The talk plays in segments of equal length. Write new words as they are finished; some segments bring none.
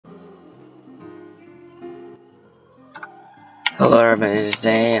Hello everybody,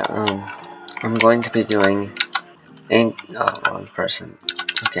 today I'm going to be doing wrong person.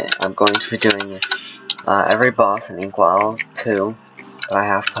 Okay, I'm going to be doing every boss in Inkwell 2, but I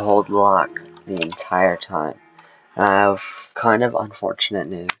have to hold lock the entire time. And I have kind of unfortunate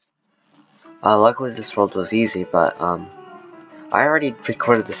news. Luckily this world was easy, but I already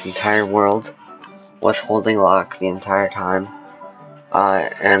recorded this entire world with holding lock the entire time.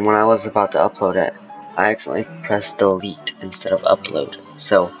 And when I was about to upload it, I accidentally pressed delete instead of upload,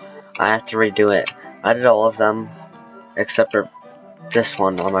 so I have to redo it. I did all of them except for this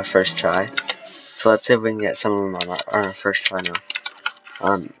one on my first try, so let's see if we can get some of them on our first try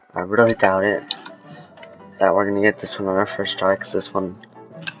now. I really doubt it that we're gonna get this one on our first try, because this one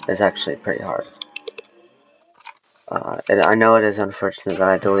is actually pretty hard. I know it is unfortunate that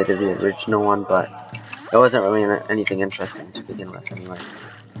I deleted the original one, but it wasn't really anything interesting to begin with anyway.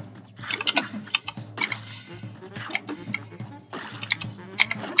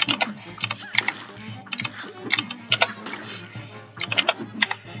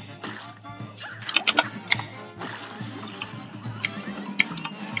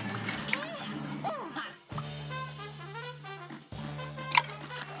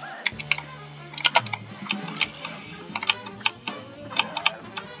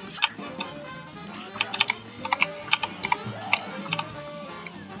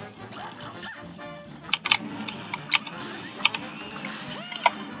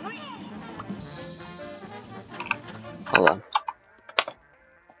 Hold on.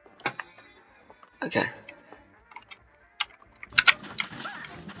 Okay.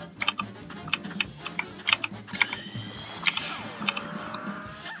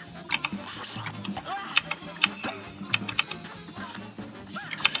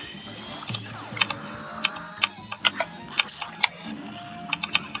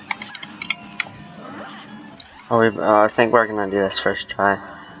 I think we're gonna do this first try.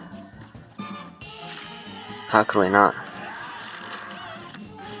 How could we not?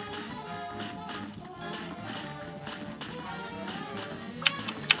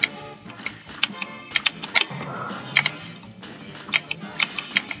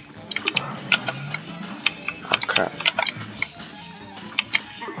 Oh crap.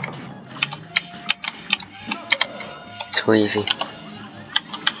 Too easy.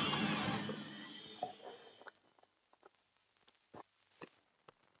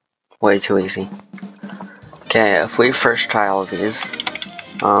 Way too easy. Okay, if we first try all of these,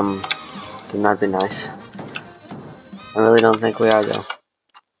 then that'd be nice. I really don't think we are though.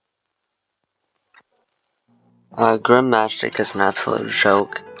 Grim Magic is an absolute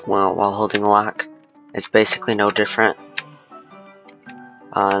joke while holding lock. It's basically no different.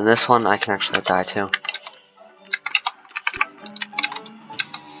 And this one I can actually die to.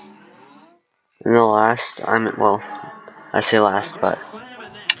 In the last, I say last, but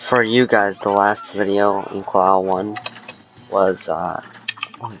for you guys, the last video in Inkwell 1 was, oh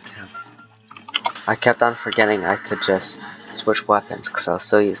my god. I kept on forgetting I could just switch weapons because I was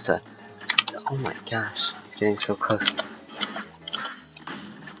so used to, oh my gosh, it's getting so close.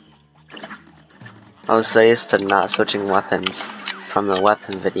 I was so used to not switching weapons from the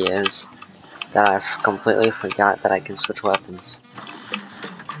weapon videos that I completely forgot that I can switch weapons.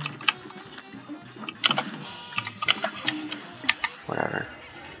 Whatever.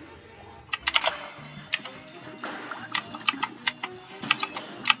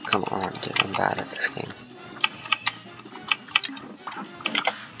 Come on, dude, I'm bad at this game.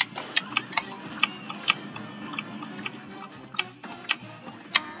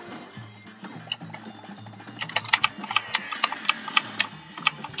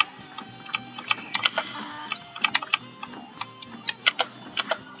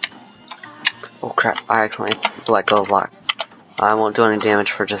 Oh crap, I accidentally let go of lock. I won't do any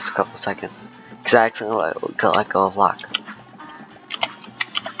damage for just a couple seconds, because I accidentally let go of lock.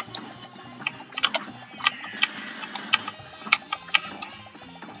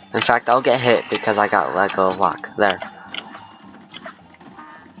 In fact, I'll get hit because I got let go of lock. There.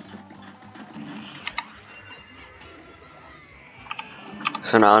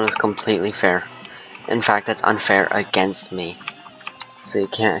 So now it is completely fair. In fact, it's unfair against me. So you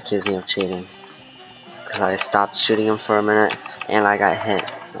can't accuse me of cheating. Because I stopped shooting him for a minute, and I got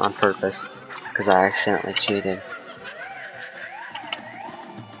hit on purpose. Because I accidentally cheated.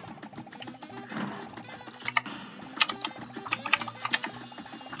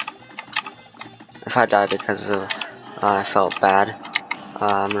 If I die because of I felt bad,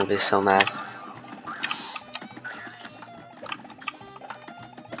 I'm gonna be so mad.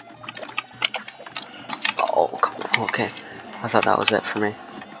 Oh, come on. Okay. I thought that was it for me.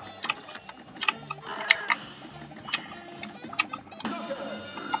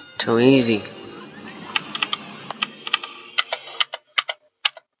 Too easy.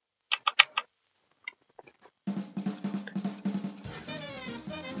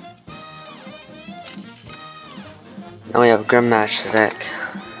 Now we have Grim Match deck.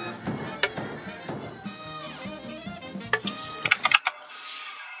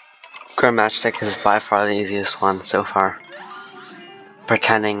 Grim Match deck is by far the easiest one so far.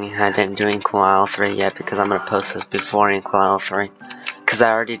 Pretending I didn't do Inkwell 3 yet because I'm gonna post this before Inkwell 3. Because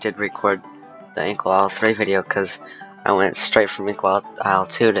I already did record the Inkwell 3 video because I went straight from Inkwell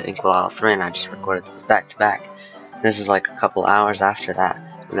 2 to Inkwell 3 and I just recorded those back to back. This is like a couple hours after that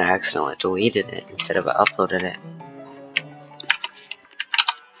when I accidentally deleted it instead of uploaded it.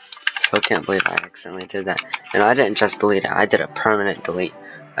 So I can't believe I accidentally did that. And I didn't just delete it, I did a permanent delete.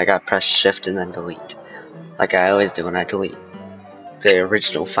 Like I pressed shift and then delete. Like I always do when I delete the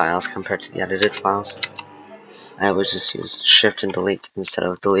original files compared to the edited files. I always just use shift and delete instead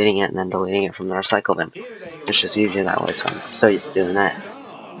of deleting it and then deleting it from the recycle bin. It's just easier that way, so I'm so used to doing that.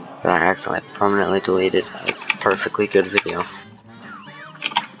 But I accidentally permanently deleted a perfectly good video.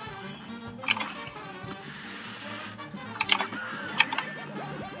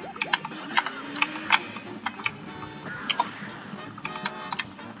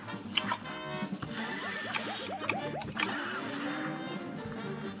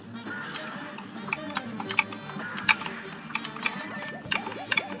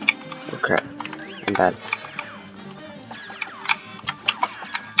 Oh crap, I'm bad.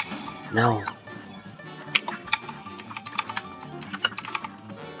 No.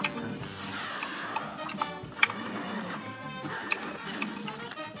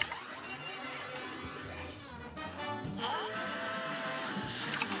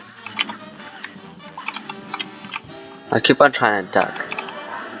 I keep on trying to duck.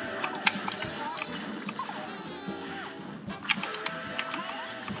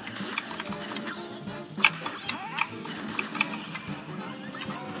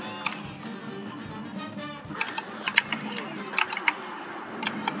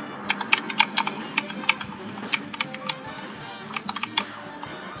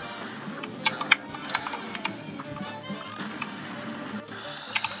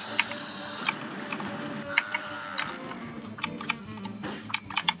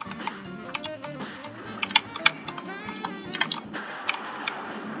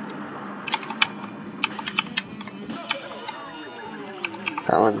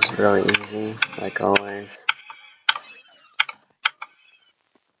 That one's really easy, like always.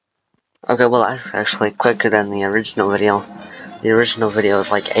 Okay, well that's actually quicker than the original video. The original video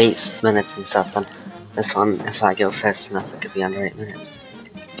is like 8 minutes and something. This one, if I go fast enough, it could be under 8 minutes.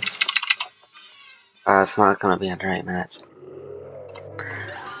 It's not gonna be under 8 minutes.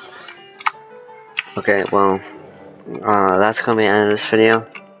 Okay, well, that's gonna be the end of this video.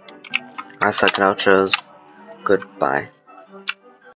 I suck at outros. Goodbye.